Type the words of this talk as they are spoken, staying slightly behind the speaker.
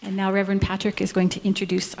And now Reverend Patrick is going to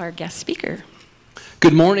introduce our guest speaker.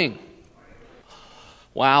 Good morning.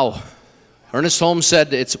 Wow. Ernest Holmes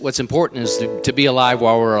said what's important is to be alive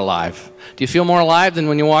while we're alive. Do you feel more alive than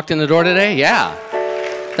when you walked in the door today? Yeah.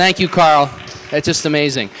 Thank you, Carl. That's just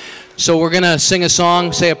amazing. So we're going to sing a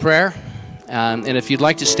song, say a prayer. And if you'd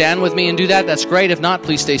like to stand with me and do that, that's great. If not,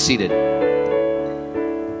 please stay seated.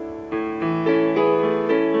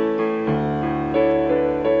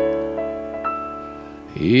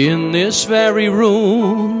 In this very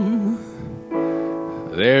room,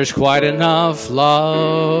 there's quite enough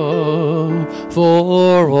love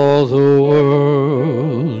for all the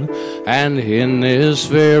world. And in this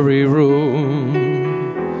very room,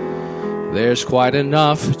 there's quite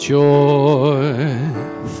enough joy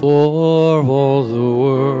for all the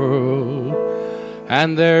world.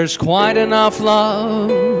 And there's quite enough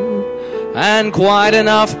love and quite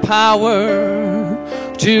enough power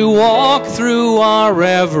to walk through our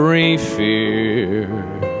every fear.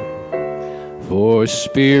 For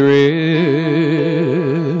Spirit,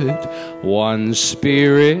 one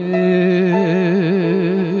Spirit,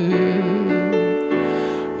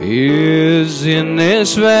 is in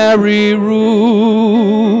this very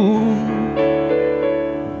room.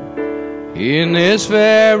 In this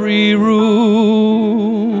very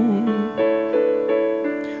room.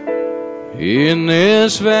 In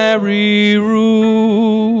this very room.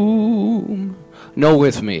 Know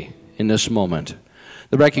with me in this moment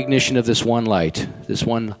the recognition of this one light, this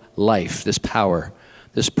one life, this power,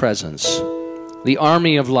 this presence, the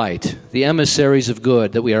army of light, the emissaries of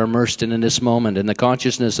good that we are immersed in this moment, and the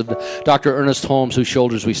consciousness of Dr. Ernest Holmes, whose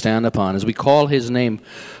shoulders we stand upon, as we call his name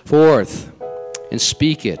forth and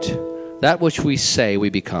speak it, that which we say we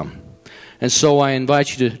become. And so I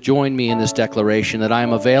invite you to join me in this declaration that I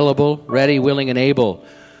am available, ready, willing, and able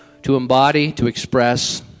to embody, to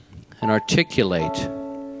express, and articulate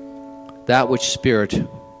that which Spirit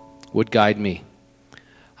would guide me.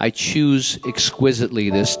 I choose exquisitely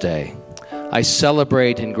this day. I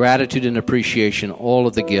celebrate in gratitude and appreciation all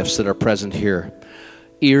of the gifts that are present here.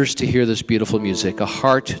 Ears to hear this beautiful music, a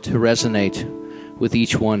heart to resonate with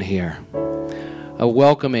each one here. A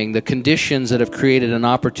welcoming, the conditions that have created an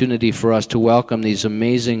opportunity for us to welcome these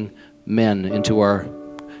amazing men into our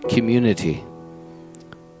community.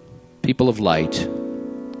 People of light,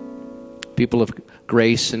 people of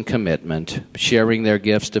grace and commitment, sharing their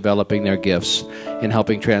gifts, developing their gifts, and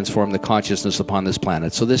helping transform the consciousness upon this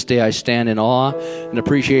planet. So this day I stand in awe and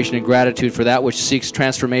appreciation and gratitude for that which seeks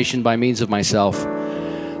transformation by means of myself.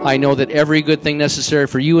 I know that every good thing necessary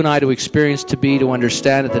for you and I to experience, to be, to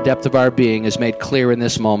understand at the depth of our being is made clear in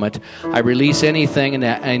this moment. I release anything and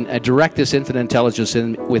I direct this infinite intelligence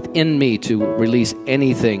within me to release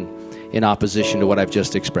anything in opposition to what I've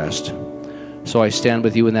just expressed. So I stand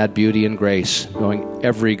with you in that beauty and grace, knowing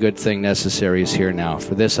every good thing necessary is here now.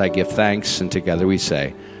 For this I give thanks, and together we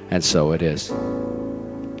say, and so it is.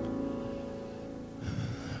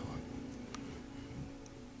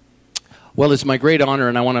 Well, it's my great honor,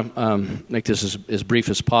 and I want to make this as brief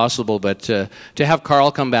as possible, but to have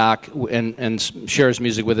Carl come back and share his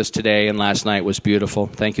music with us today and last night was beautiful.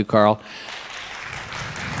 Thank you, Carl.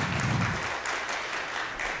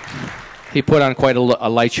 He put on quite a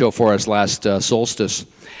light show for us last solstice.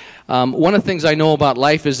 One of the things I know about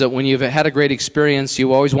life is that when you've had a great experience,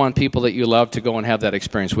 you always want people that you love to go and have that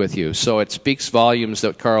experience with you. So it speaks volumes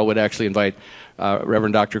that Carl would actually invite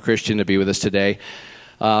Reverend Dr. Christian to be with us today.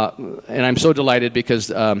 And I'm so delighted because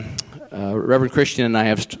Reverend Christian and I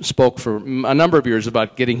have spoke for a number of years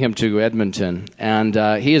about getting him to Edmonton. And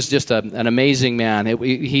he is just an amazing man.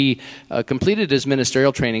 He completed his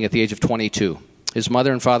ministerial training at the age of 22. His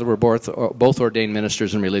mother and father were both ordained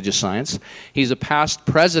ministers in religious science. He's a past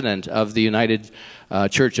president of the United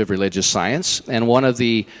Church of Religious Science and one of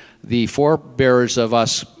the forebearers of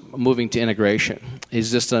us moving to integration.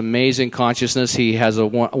 He's just an amazing consciousness. He has a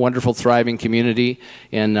wonderful, thriving community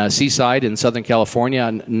in Seaside in Southern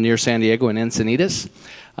California near San Diego in Encinitas.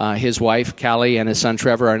 His wife, Callie, and his son,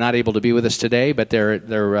 Trevor, are not able to be with us today, but they're in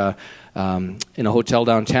a hotel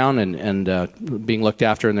downtown and being looked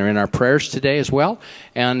after, and they're in our prayers today as well.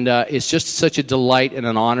 And it's just such a delight and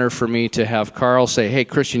an honor for me to have Carl say, hey,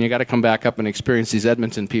 Christian, you got to come back up and experience these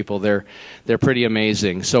Edmonton people. They're pretty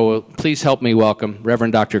amazing. So please help me welcome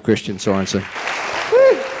Reverend Dr. Christian Sorensen.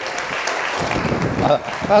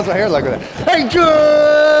 How's my hair look? Hey,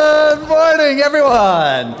 good morning,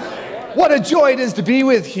 everyone. What a joy it is to be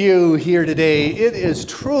with you here today. It is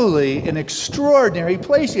truly an extraordinary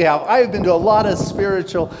place you have. I've been to a lot of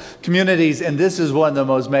spiritual communities, and this is one of the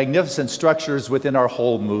most magnificent structures within our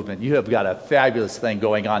whole movement. You have got a fabulous thing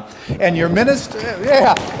going on. And your ministers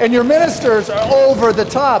are over the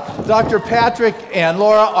top. Dr. Patrick and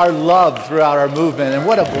Laura are loved throughout our movement, and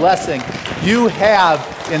what a blessing you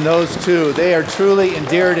have in those two. They are truly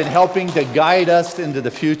endeared in helping to guide us into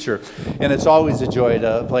the future. And it's always a joy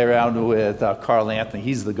to play around with Carl Anthony.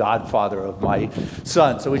 He's the godfather of my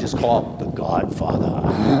son, so we just call him the Godfather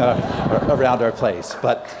around our place.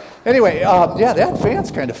 But anyway, that fan's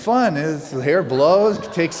kind of fun. His hair blows,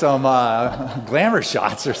 take some glamour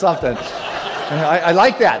shots or something. I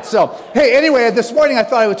like that. So, hey, anyway, this morning I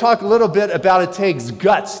thought I would talk a little bit about it takes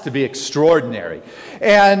guts to be extraordinary.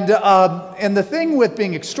 And the thing with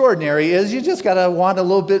being extraordinary is you just got to want a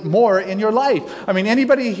little bit more in your life. I mean,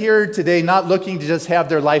 anybody here today not looking to just have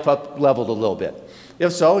their life up leveled a little bit?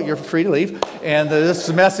 If so, you're free to leave. And this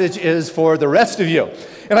message is for the rest of you.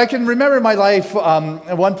 And I can remember my life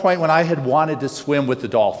at one point when I had wanted to swim with the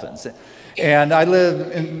dolphins. And I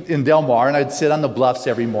live in Del Mar, and I'd sit on the bluffs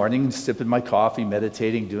every morning, sipping my coffee,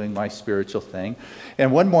 meditating, doing my spiritual thing.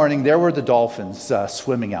 And one morning, there were the dolphins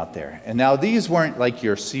swimming out there. And now these weren't like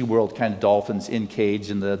your SeaWorld kind of dolphins in cage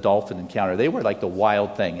in the dolphin encounter. They were like the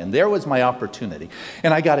wild thing. And there was my opportunity.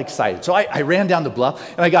 And I got excited. So I ran down the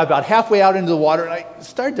bluff, and I got about halfway out into the water, and I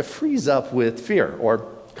started to freeze up with fear, or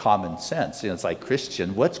common sense. It's like,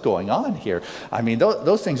 Christian, what's going on here? I mean,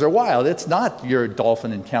 those things are wild. It's not your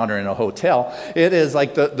dolphin encounter in a hotel. It is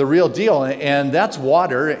like the real deal, and that's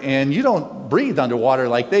water, and you don't breathe underwater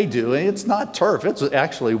like they do. It's not turf. It's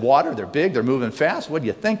actually water. They're big. They're moving fast. What are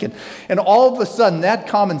you thinking? And all of a sudden, that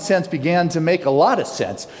common sense began to make a lot of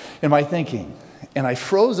sense in my thinking, and I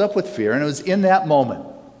froze up with fear, and it was in that moment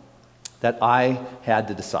that I had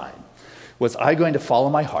to decide. Was I going to follow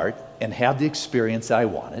my heart and have the experience that I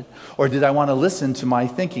wanted, or did I want to listen to my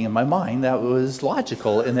thinking in my mind that was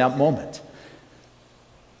logical in that moment?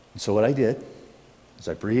 And so what I did is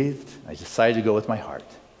I breathed, I decided to go with my heart.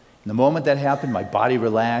 And the moment that happened, my body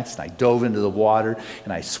relaxed, and I dove into the water,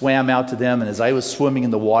 and I swam out to them, and as I was swimming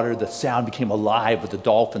in the water, the sound became alive with the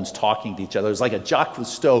dolphins talking to each other. It was like a Jacques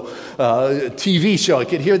Cousteau TV show. I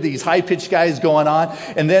could hear these high-pitched guys going on,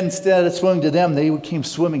 and then instead of swimming to them, they came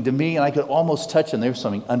swimming to me, and I could almost touch them. They were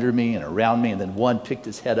swimming under me and around me, and then one picked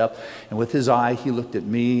his head up, and with his eye, he looked at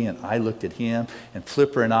me, and I looked at him, and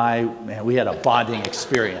Flipper and I, man, we had a bonding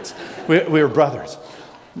experience. We were brothers.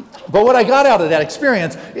 But what I got out of that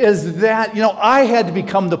experience is that, I had to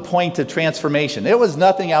become the point of transformation. It was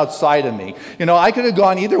nothing outside of me. I could have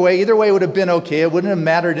gone either way. Either way would have been okay. It wouldn't have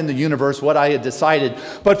mattered in the universe what I had decided.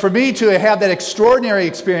 But for me to have that extraordinary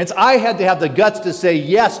experience, I had to have the guts to say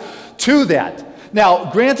yes to that.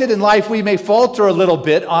 Now, granted, in life, we may falter a little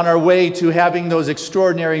bit on our way to having those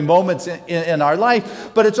extraordinary moments in our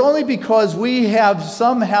life, but it's only because we have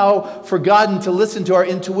somehow forgotten to listen to our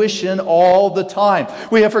intuition all the time.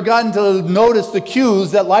 We have forgotten to notice the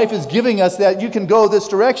cues that life is giving us that you can go this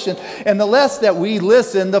direction, and the less that we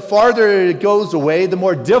listen, the farther it goes away, the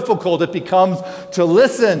more difficult it becomes to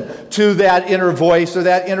listen to that inner voice or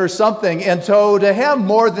that inner something. And so to have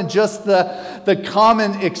more than just the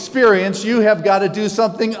common experience, you have got to do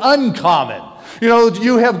something uncommon.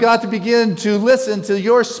 You have got to begin to listen to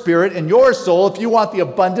your spirit and your soul. If you want the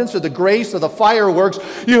abundance or the grace or the fireworks,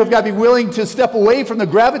 you have got to be willing to step away from the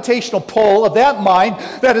gravitational pull of that mind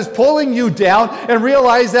that is pulling you down and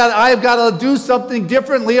realize that I've got to do something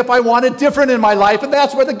differently if I want it different in my life. And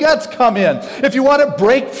that's where the guts come in. If you want to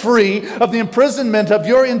break free of the imprisonment of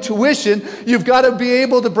your intuition, you've got to be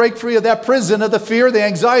able to break free of that prison of the fear, the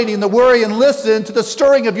anxiety, and the worry, and listen to the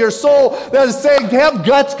stirring of your soul that is saying, have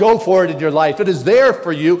guts, go for it in your life. It is there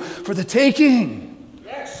for you for the taking.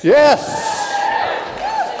 Yes.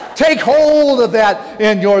 Take hold of that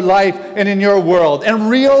in your life and in your world, and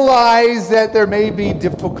realize that there may be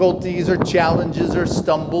difficulties or challenges or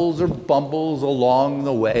stumbles or bumbles along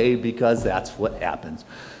the way, because that's what happens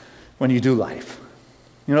when you do life.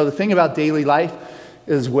 The thing about daily life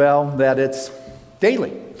is, that it's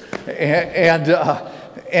daily.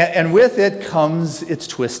 And with it comes its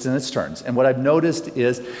twists and its turns. And what I've noticed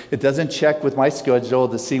is it doesn't check with my schedule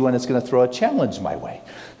to see when it's going to throw a challenge my way.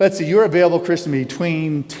 Let's see, you're available, Christian,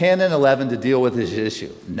 between 10 and 11 to deal with this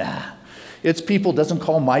issue. Nah. Its people doesn't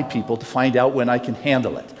call my people to find out when I can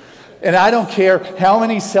handle it. And I don't care how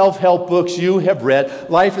many self-help books you have read,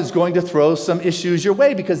 life is going to throw some issues your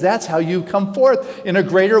way because that's how you come forth in a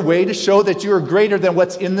greater way to show that you are greater than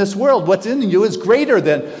what's in this world. What's in you is greater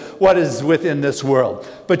than what is within this world.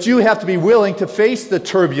 But you have to be willing to face the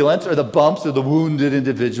turbulence or the bumps or the wounded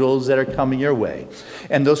individuals that are coming your way.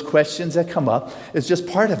 And those questions that come up is just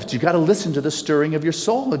part of it. You got to listen to the stirring of your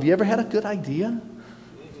soul. Have you ever had a good idea?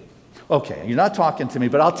 Okay, you're not talking to me,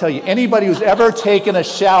 but I'll tell you, anybody who's ever taken a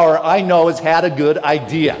shower, I know has had a good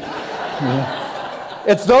idea.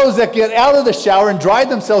 It's those that get out of the shower and dry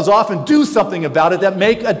themselves off and do something about it that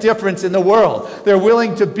make a difference in the world. They're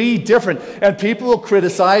willing to be different. And people will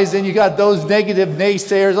criticize, and you got those negative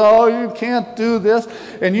naysayers, oh, you can't do this.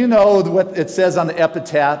 And you know what it says on the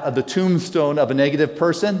epitaph of the tombstone of a negative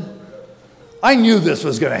person? I knew this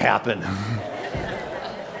was going to happen.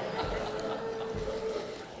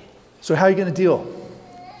 So how are you going to deal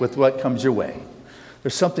with what comes your way?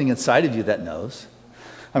 There's something inside of you that knows.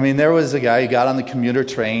 I mean, there was a guy who got on the commuter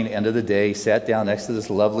train, end of the day, sat down next to this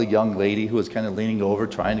lovely young lady who was kind of leaning over,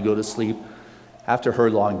 trying to go to sleep after her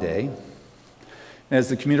long day. And as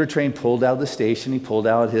the commuter train pulled out of the station, he pulled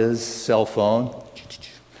out his cell phone,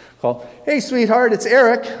 called, "Hey, sweetheart, it's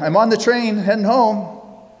Eric. I'm on the train heading home."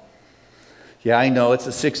 "Yeah, I know, it's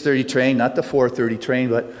a 6:30 train, not the 4:30 train,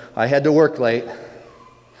 but I had to work late."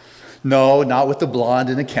 "No, not with the blonde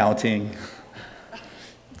in accounting.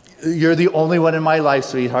 You're the only one in my life,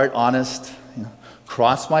 sweetheart, honest.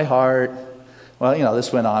 Cross my heart." Well,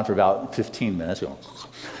 this went on for about 15 minutes.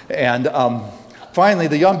 And finally,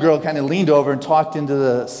 the young girl kind of leaned over and talked into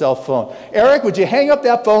the cell phone. "Eric, would you hang up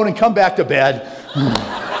that phone and come back to bed?"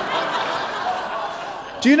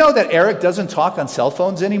 Do you know that Eric doesn't talk on cell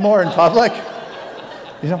phones anymore in public?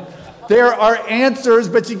 There are answers,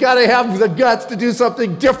 but you got to have the guts to do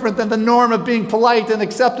something different than the norm of being polite and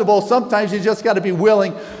acceptable. Sometimes you just got to be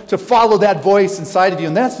willing to follow that voice inside of you.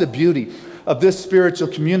 And that's the beauty of this spiritual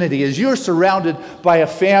community, is you're surrounded by a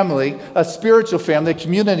family, a spiritual family, a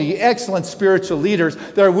community, excellent spiritual leaders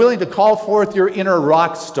that are willing to call forth your inner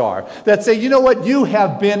rock star, that say, you know what, you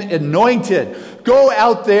have been anointed. Go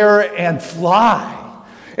out there and fly.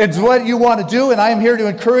 It's what you want to do, and I am here to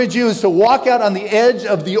encourage you, is to walk out on the edge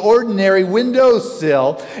of the ordinary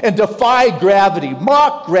windowsill and defy gravity,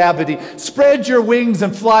 mock gravity, spread your wings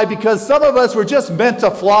and fly, because some of us were just meant to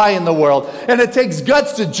fly in the world, and it takes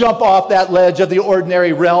guts to jump off that ledge of the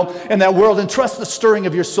ordinary realm and that world and trust the stirring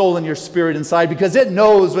of your soul and your spirit inside, because it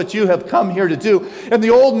knows what you have come here to do. And the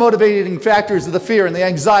old motivating factors of the fear and the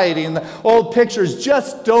anxiety and the old pictures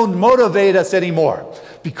just don't motivate us anymore,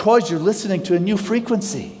 because you're listening to a new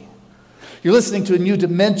frequency. You're listening to a new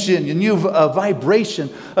dimension, a new vibration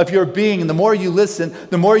of your being. And the more you listen,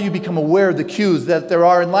 the more you become aware of the cues that there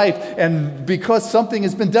are in life. And because something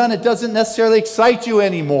has been done, it doesn't necessarily excite you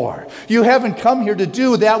anymore. You haven't come here to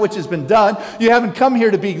do that which has been done. You haven't come here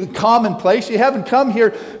to be commonplace. You haven't come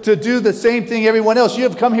here to do the same thing everyone else. You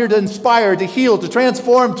have come here to inspire, to heal, to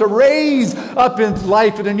transform, to raise up in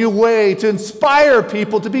life in a new way, to inspire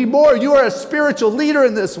people to be more. You are a spiritual leader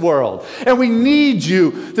in this world. And we need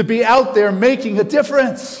you to be out there making a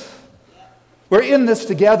difference. We're in this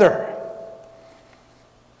together.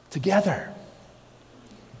 Together.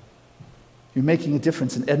 You're making a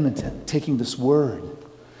difference in Edmonton, taking this word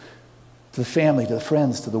to the family, to the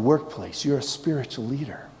friends, to the workplace. You're a spiritual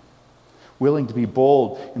leader, willing to be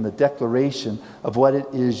bold in the declaration of what it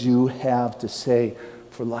is you have to say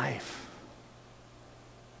for life.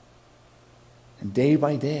 And day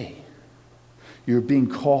by day, you're being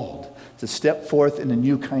called to step forth in a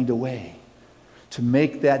new kind of way, to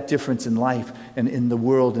make that difference in life and in the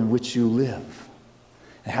world in which you live.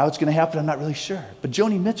 And how it's going to happen, I'm not really sure. But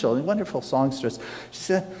Joni Mitchell, a wonderful songstress, she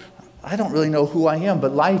said, I don't really know who I am,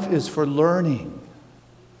 but life is for learning.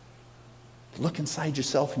 Look inside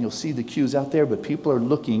yourself and you'll see the cues out there, but people are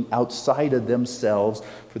looking outside of themselves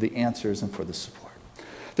for the answers and for the support.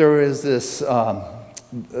 There is this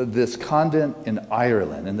convent in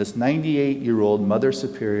Ireland, and this 98-year-old Mother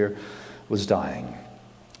Superior was dying.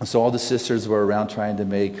 And so all the sisters were around trying to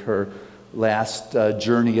make her last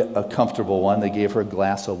journey a comfortable one. They gave her a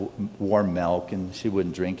glass of warm milk, and she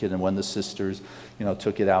wouldn't drink it. And one of the sisters,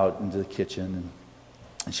 took it out into the kitchen,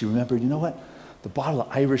 and she remembered, you know what? The bottle of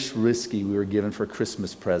Irish whiskey we were given for a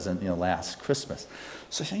Christmas present, last Christmas.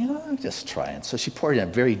 So she said, I'm just trying. So she poured in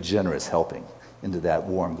a very generous helping into that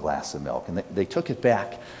warm glass of milk, and they took it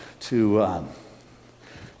back to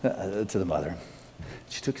the mother.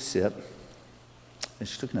 She took a sip. And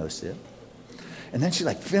she took another sip. And then she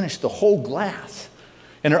finished the whole glass.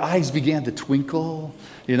 And her eyes began to twinkle,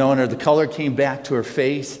 and the color came back to her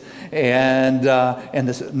face. And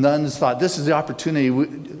the nuns thought, this is the opportunity.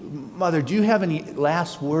 Mother, do you have any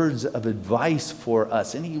last words of advice for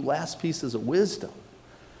us? Any last pieces of wisdom?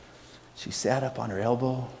 She sat up on her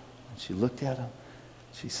elbow and she looked at him.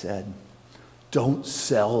 She said, don't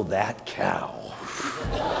sell that cow.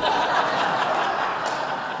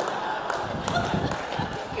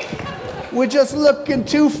 We're just looking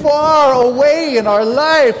too far away in our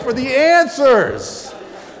life for the answers.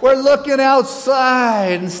 We're looking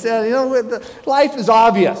outside instead. Life is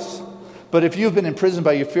obvious. But if you've been imprisoned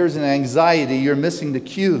by your fears and anxiety, you're missing the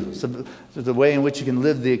cues of the way in which you can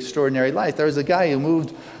live the extraordinary life. There was a guy who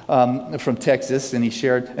moved from Texas, and he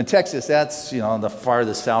shared, and Texas, that's, the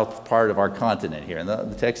farthest south part of our continent here. And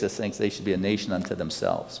the Texas thinks they should be a nation unto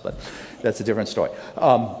themselves, but that's a different story.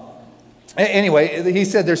 Anyway, he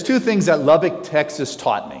said, there's two things that Lubbock, Texas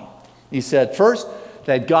taught me. He said, first,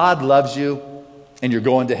 that God loves you and you're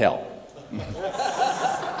going to hell.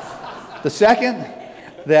 The second,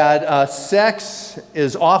 that sex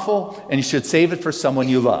is awful and you should save it for someone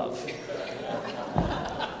you love.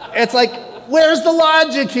 It's like, where's the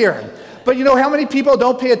logic here? But you know how many people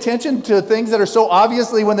don't pay attention to things that are so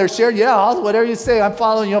obviously when they're shared? Yeah, whatever you say, I'm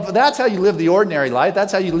following you. But that's how you live the ordinary life.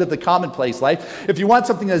 That's how you live the commonplace life. If you want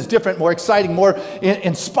something that's different, more exciting, more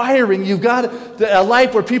inspiring, you've got a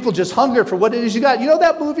life where people just hunger for what it is you got. You know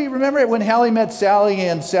that movie? Remember it when Hallie met Sally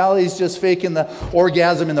and Sally's just faking the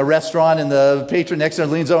orgasm in the restaurant and the patron next to her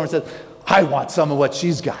leans over and says, I want some of what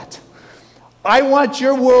she's got. I want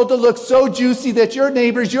your world to look so juicy that your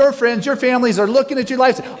neighbors, your friends, your families are looking at your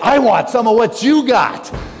life and saying, I want some of what you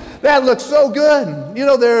got. That looks so good.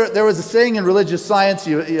 There was a saying in religious science,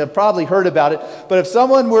 you probably heard about it, but if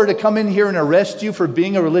someone were to come in here and arrest you for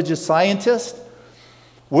being a religious scientist,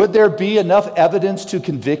 would there be enough evidence to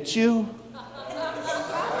convict you?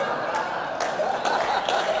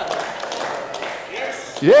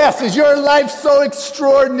 Yes, is your life so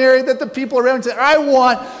extraordinary that the people around say, I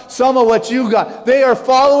want some of what you got? They are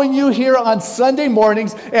following you here on Sunday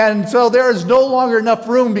mornings, and so there is no longer enough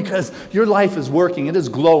room because your life is working. It is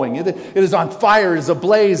glowing. It is on fire. It is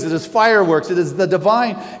ablaze. It is fireworks. It is the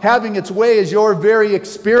divine having its way as your very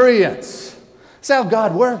experience. That's how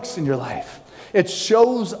God works in your life. It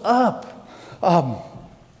shows up.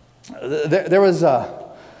 There was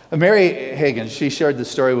Mary Hagan, she shared the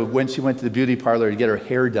story of when she went to the beauty parlor to get her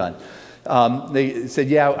hair done. They said,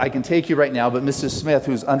 yeah, I can take you right now, but Mrs. Smith,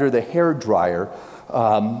 who's under the hair dryer,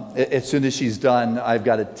 as soon as she's done, I've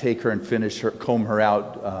got to take her and comb her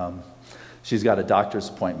out. She's got a doctor's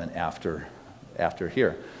appointment after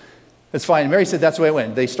here. It's fine. Mary said that's the way it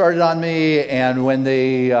went. They started on me, and when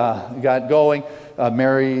they got going,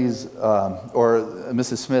 Mary's or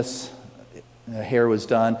Mrs. Smith's hair was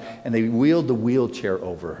done, and they wheeled the wheelchair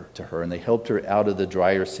over to her, and they helped her out of the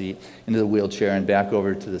dryer seat into the wheelchair and back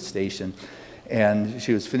over to the station. And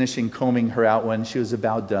she was finishing combing her out. When she was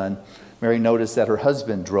about done, Mary noticed that her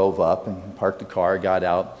husband drove up and parked the car, got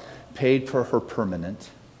out, paid for her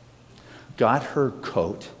permanent, got her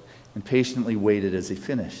coat, and patiently waited as he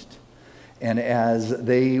finished. And as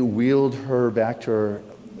they wheeled her back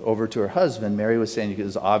over to her husband, Mary was saying it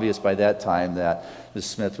was obvious by that time that Ms.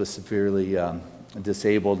 Smith was severely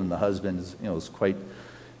disabled, and the husband was quite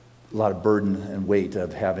a lot of burden and weight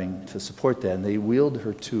of having to support that. And they wheeled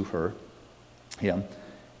her to him,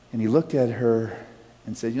 and he looked at her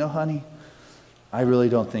and said, honey, I really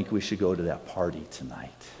don't think we should go to that party tonight.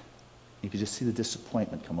 You could just see the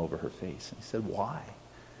disappointment come over her face. And he said, why?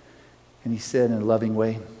 And he said in a loving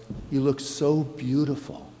way, you look so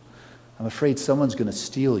beautiful. I'm afraid someone's going to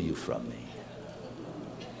steal you from me.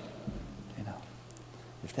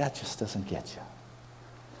 If that just doesn't get you.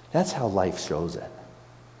 That's how life shows it.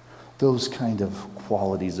 Those kind of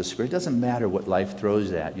qualities of spirit. It doesn't matter what life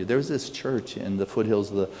throws at you. There was this church in the foothills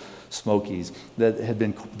of the Smokies that had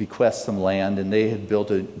been bequeathed some land, and they had built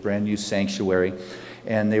a brand new sanctuary,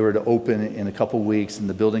 and they were to open in a couple weeks, and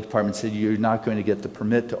the building department said, you're not going to get the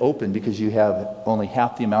permit to open because you have only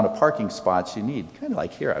half the amount of parking spots you need. Kind of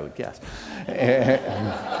like here, I would guess.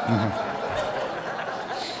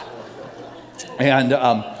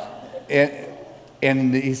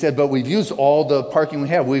 And he said, but we've used all the parking we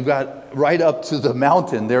have. We've got right up to the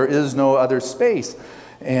mountain. There is no other space.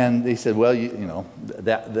 And they said, well,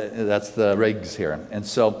 that's the regs here. And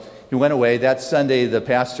so he went away. That Sunday, the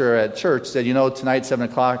pastor at church said, tonight, 7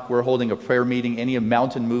 o'clock, we're holding a prayer meeting. Any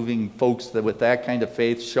mountain-moving folks with that kind of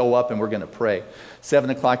faith, show up and we're going to pray.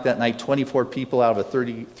 7 o'clock that night, 24 people out of a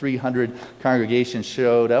 3,300 congregation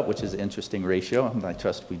showed up, which is an interesting ratio. I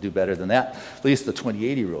trust we do better than that, at least the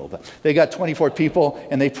 20-80 rule. But they got 24 people,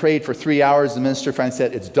 and they prayed for 3 hours. The minister finally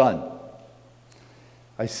said, it's done.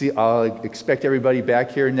 I'll expect everybody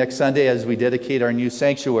back here next Sunday as we dedicate our new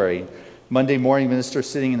sanctuary. Monday morning minister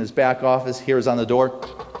sitting in his back office, hears on the door,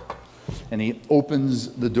 and he opens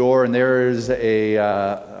the door, and there's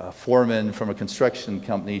a foreman from a construction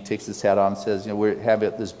company. He takes his hat off and says, we have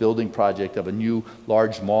this building project of a new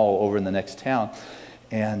large mall over in the next town,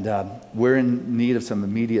 and we're in need of some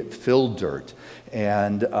immediate fill dirt.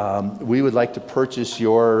 And we would like to purchase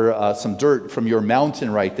some dirt from your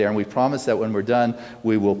mountain right there. And we promise that when we're done,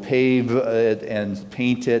 we will pave it and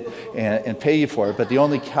paint it and pay you for it. But the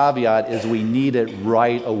only caveat is we need it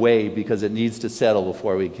right away because it needs to settle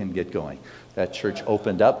before we can get going. That church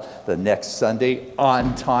opened up the next Sunday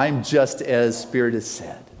on time, just as Spirit has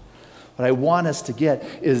said. What I want us to get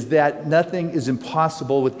is that nothing is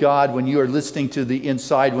impossible with God when you are listening to the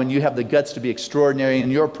inside, when you have the guts to be extraordinary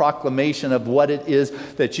in your proclamation of what it is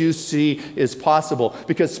that you see is possible.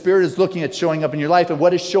 Because Spirit is looking at showing up in your life, and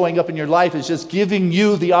what is showing up in your life is just giving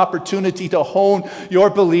you the opportunity to hone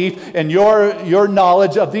your belief and your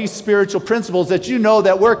knowledge of these spiritual principles that you know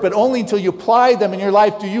that work, but only until you apply them in your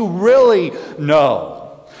life do you really know.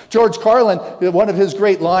 George Carlin, one of his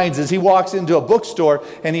great lines is he walks into a bookstore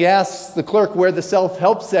and he asks the clerk where the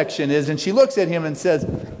self-help section is, and she looks at him and says,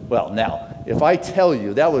 well, now, if I tell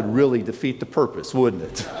you, that would really defeat the purpose, wouldn't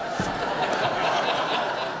it?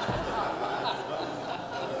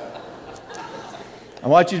 I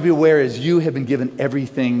want you to be aware as you have been given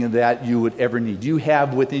everything that you would ever need. You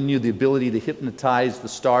have within you the ability to hypnotize the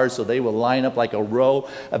stars so they will line up like a row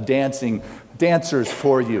of dancers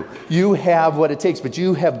for you. You have what it takes, but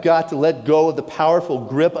you have got to let go of the powerful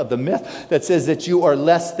grip of the myth that says that you are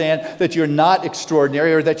less than, that you're not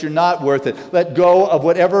extraordinary, or that you're not worth it. Let go of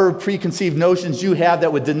whatever preconceived notions you have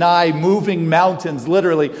that would deny moving mountains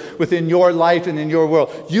literally within your life and in your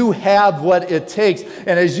world. You have what it takes,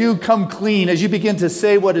 and as you come clean, as you begin to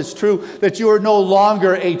say what is true, that you are no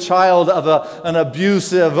longer a child of an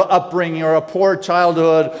abusive upbringing or a poor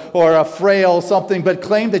childhood or a frail something, but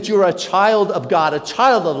claim that you are a child of God, a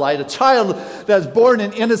child of light, a child that is born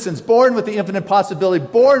in innocence, born with the infinite possibility,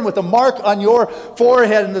 born with a mark on your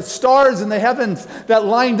forehead and the stars in the heavens that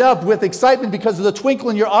lined up with excitement because of the twinkle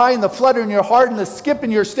in your eye and the flutter in your heart and the skip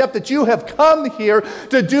in your step, that you have come here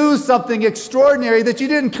to do something extraordinary, that you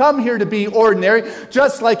didn't come here to be ordinary,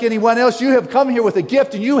 just like anyone else. You have come here with a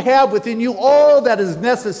gift, and you have within you all that is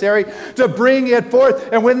necessary to bring it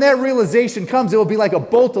forth. And when that realization comes, it will be like a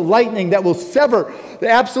bolt of lightning that will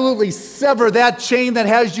absolutely sever that chain that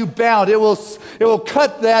has you bound. It will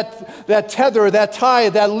cut that tether, that tie,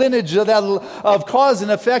 that lineage of cause and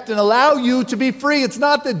effect, and allow you to be free. It's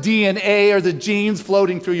not the DNA or the genes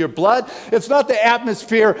floating through your blood. It's not the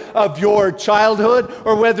atmosphere of your childhood,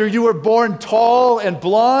 or whether you were born tall and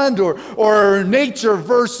blonde, or nature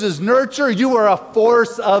versus nurture. You are a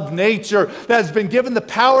force of nature that has been given the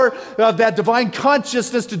power of that divine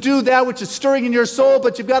consciousness to do that which is stirring in your soul,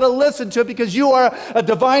 but you've got to listen to it because you are a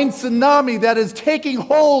divine tsunami that is taking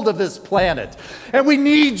hold of this planet. And we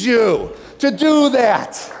need you to do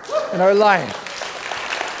that in our life.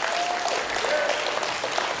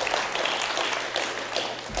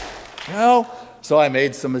 So I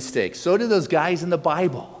made some mistakes. So did those guys in the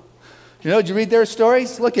Bible. Did you read their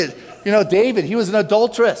stories? Look at, David, he was an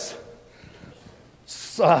adulteress.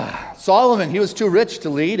 Solomon, he was too rich to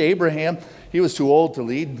lead. Abraham, he was too old to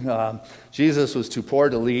lead. Jesus was too poor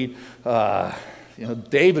to lead.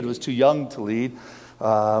 David was too young to lead.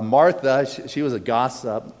 Martha, she was a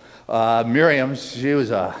gossip. Miriam, she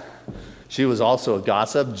was also a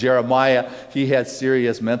gossip. Jeremiah, he had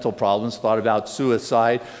serious mental problems, thought about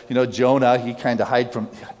suicide. Jonah, he tried to hide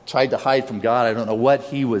from God. I don't know what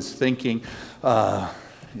he was thinking.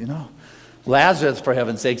 Lazarus, for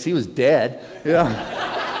heaven's sakes, he was dead.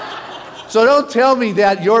 So don't tell me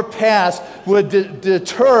that your past would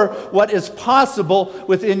deter what is possible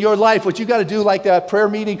within your life. What you got to do, like that prayer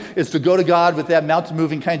meeting, is to go to God with that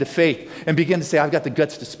mountain-moving kind of faith and begin to say, I've got the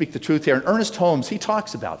guts to speak the truth here. And Ernest Holmes, he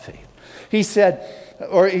talks about faith. He said,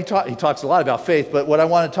 he talks a lot about faith, but what I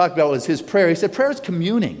want to talk about was his prayer. He said, prayer is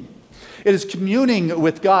communing. It is communing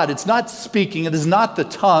with God. It's not speaking. It is not the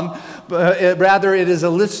tongue. But rather, it is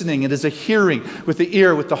a listening. It is a hearing with the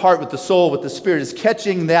ear, with the heart, with the soul, with the spirit. It's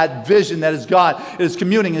catching that vision that is God. It is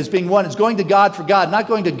communing. It is being one. It's going to God for God, not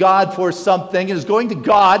going to God for something. It is going to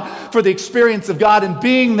God for the experience of God and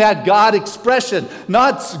being that God expression.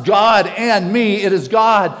 Not God and me. It is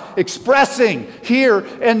God expressing here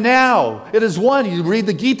and now. It is one. You read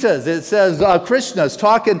the Gitas. It says Krishna is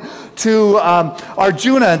talking to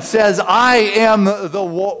Arjuna and says, I am the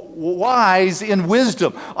wise in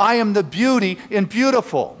wisdom. I am the beauty in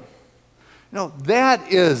beautiful.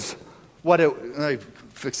 That is what it... Let me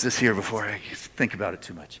fix this here before I think about it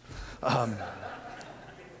too much.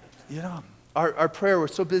 Our prayer, we're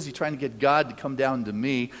so busy trying to get God to come down to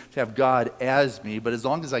me, to have God as me, but as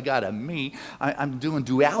long as I got a me, I'm doing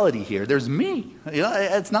duality here. There's me. You know,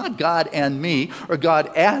 it's not God and me or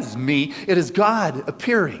God as me. It is God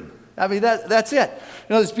appearing. I mean, that's it.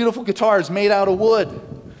 You know, this beautiful guitar is made out of wood.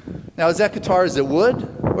 Now, is that guitar, is it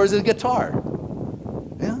wood or is it a guitar?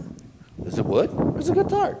 Yeah. Is it wood or is it a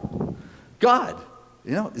guitar? God.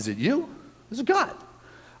 You know, is it you? Is it God?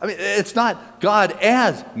 I mean, it's not God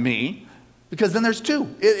as me, because then there's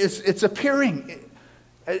two. It's appearing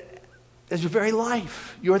as your very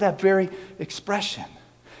life. You're that very expression.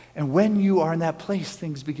 And when you are in that place,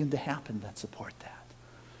 things begin to happen that support that.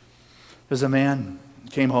 There's a man,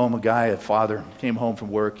 came home, a father, came home from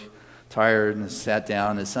work, tired, and sat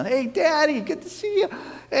down, and his son, "Hey, Daddy, good to see you.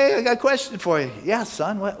 Hey, I got a question for you." "Yeah,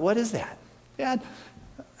 son, what is that?" "Dad,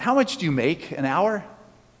 how much do you make an hour?"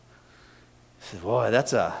 He said, "Boy,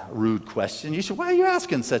 that's a rude question. You should, why are you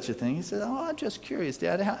asking such a thing?" He said, "Oh, I'm just curious,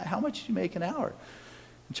 Dad. How much do you make an hour?"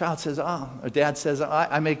 The child says, or Dad says,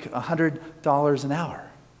 I make $100 an hour.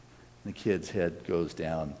 And the kid's head goes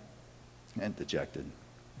down and dejected.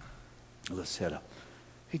 He lifts his head up.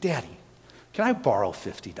 "Hey, Daddy, can I borrow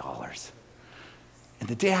 $50? And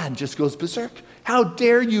the dad just goes berserk. "How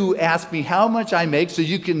dare you ask me how much I make so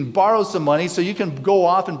you can borrow some money, so you can go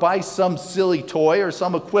off and buy some silly toy or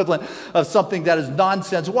some equivalent of something that is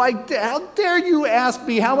nonsense? How dare you ask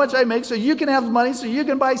me how much I make so you can have money so you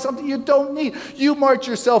can buy something you don't need? You march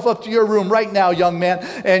yourself up to your room right now, young man,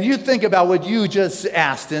 and you think about what you just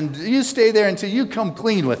asked, and you stay there until you come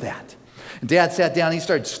clean with that." And Dad sat down, he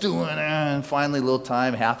started stewing, and finally a little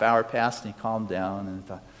time, half hour passed, and he calmed down and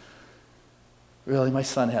thought, "Really, my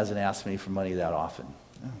son hasn't asked me for money that often.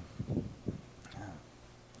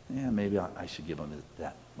 Yeah, maybe I should give him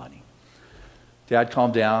that money." Dad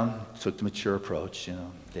calmed down, took the mature approach.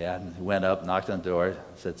 Dad went up, knocked on the door,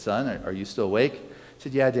 said, "Son, are you still awake?" He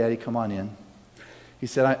said, "Yeah, Daddy, come on in." He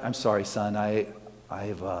said, I'm sorry, son. It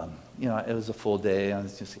was a full day. I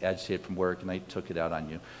was just agitated from work, and I took it out on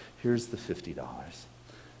you. Here's the $50.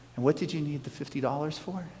 "And what did you need the $50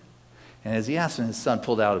 for?" And as he asked him, his son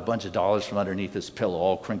pulled out a bunch of dollars from underneath his pillow,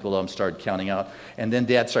 all crinkled up, and started counting out. And then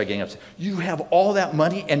Dad started getting upset. "You have all that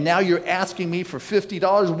money, and now you're asking me for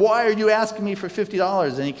 $50? Why are you asking me for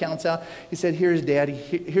 $50? And he counts out. He said, "Here's Daddy.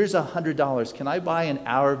 Here's $100. Can I buy an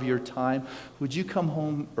hour of your time? Would you come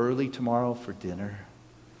home early tomorrow for dinner?"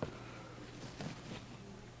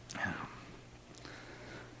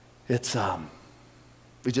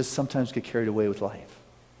 We just sometimes get carried away with life.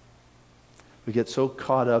 We get so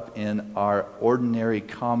caught up in our ordinary,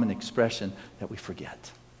 common expression that we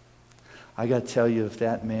forget. I got to tell you, if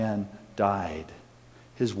that man died,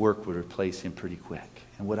 his work would replace him pretty quick.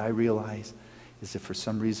 And what I realize is if for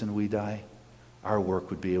some reason we die, our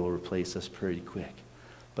work would be able to replace us pretty quick.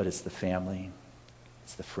 But it's the family,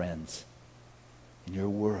 it's the friends in your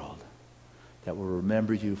world that will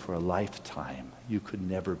remember you for a lifetime. You could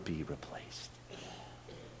never be replaced.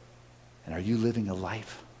 And are you living a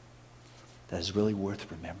life that is really worth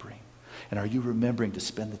remembering? And are you remembering to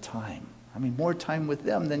spend the time? I mean, more time with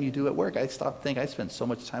them than you do at work. I think I spend so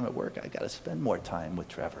much time at work. I got to spend more time with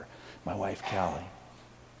Trevor, my wife, Callie.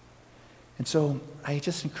 And so I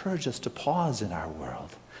just encourage us to pause in our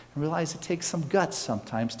world and realize it takes some guts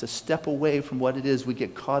sometimes to step away from what it is we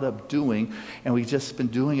get caught up doing, and we've just been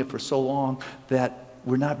doing it for so long that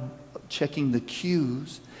we're not checking the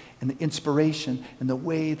cues and the inspiration and the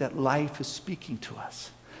way that life is speaking to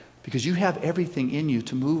us. Because you have everything in you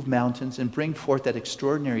to move mountains and bring forth that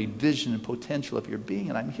extraordinary vision and potential of your being.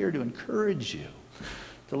 And I'm here to encourage you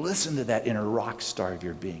to listen to that inner rock star of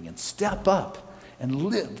your being and step up and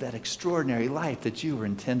live that extraordinary life that you were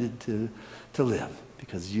intended to live,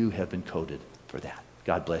 because you have been coded for that.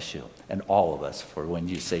 God bless you, and all of us, for when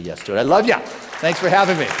you say yes to it. I love you. Thanks for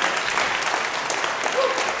having me.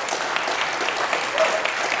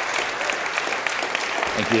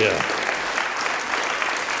 Thank you.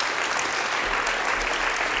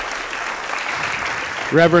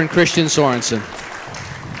 Reverend Christian Sorensen.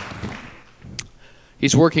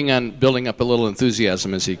 He's working on building up a little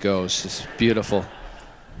enthusiasm as he goes. It's beautiful.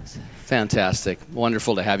 Fantastic.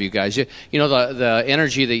 Wonderful to have you guys. You know, the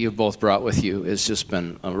energy that you've both brought with you has just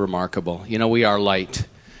been remarkable. You know, we are light.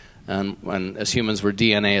 And as humans, we're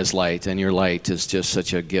DNA is light, and your light is just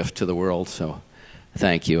such a gift to the world. So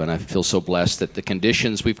thank you. And I feel so blessed that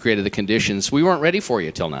we've created the conditions. We weren't ready for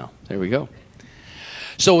you till now. There we go.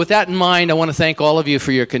 So with that in mind, I want to thank all of you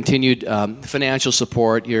for your continued financial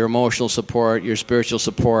support, your emotional support, your spiritual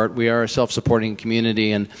support. We are a self-supporting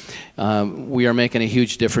community, and we are making a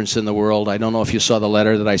huge difference in the world. I don't know if you saw the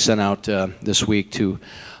letter that I sent out this week to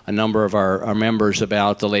a number of our members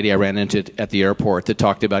about the lady I ran into at the airport that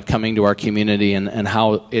talked about coming to our community and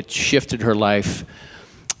how it shifted her life.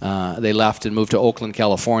 They left and moved to Oakland,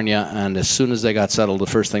 California, and as soon as they got settled, the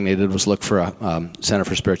first thing they did was look for a Center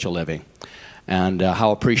for Spiritual Living, and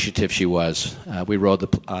how appreciative she was. We rode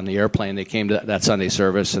on the airplane. They came to that Sunday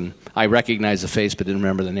service, and I recognized the face but didn't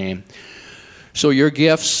remember the name. So your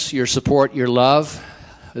gifts, your support, your love,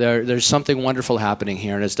 there's something wonderful happening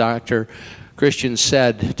here. And as Dr. Christian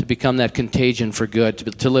said, to become that contagion for good,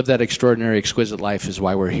 to live that extraordinary, exquisite life is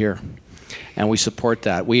why we're here. And we support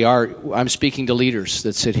that. I'm speaking to leaders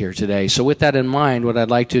that sit here today. So with that in mind, what I'd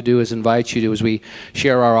like to do is invite you to, as we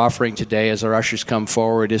share our offering today, as our ushers come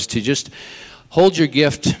forward, is to just hold your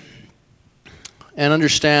gift and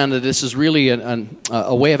understand that this is really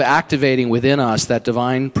a way of activating within us that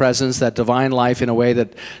divine presence, that divine life in a way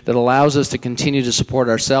that allows us to continue to support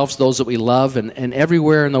ourselves, those that we love, and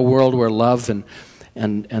everywhere in the world where love and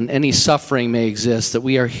any suffering may exist, that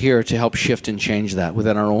we are here to help shift and change that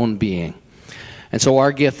within our own being. And so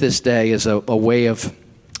our gift this day is a way of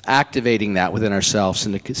activating that within ourselves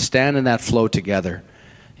and to stand in that flow together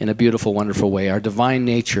in a beautiful, wonderful way. Our divine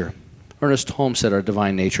nature, Ernest Holmes said our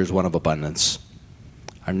divine nature is one of abundance,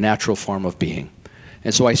 our natural form of being.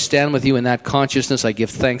 And so I stand with you in that consciousness. I give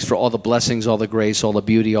thanks for all the blessings, all the grace, all the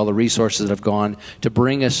beauty, all the resources that have gone to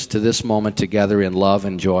bring us to this moment together in love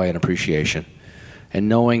and joy and appreciation. And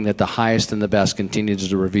knowing that the highest and the best continues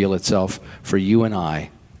to reveal itself for you and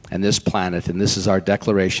I and this planet. And this is our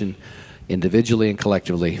declaration individually and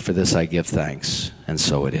collectively. For this I give thanks. And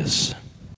so it is.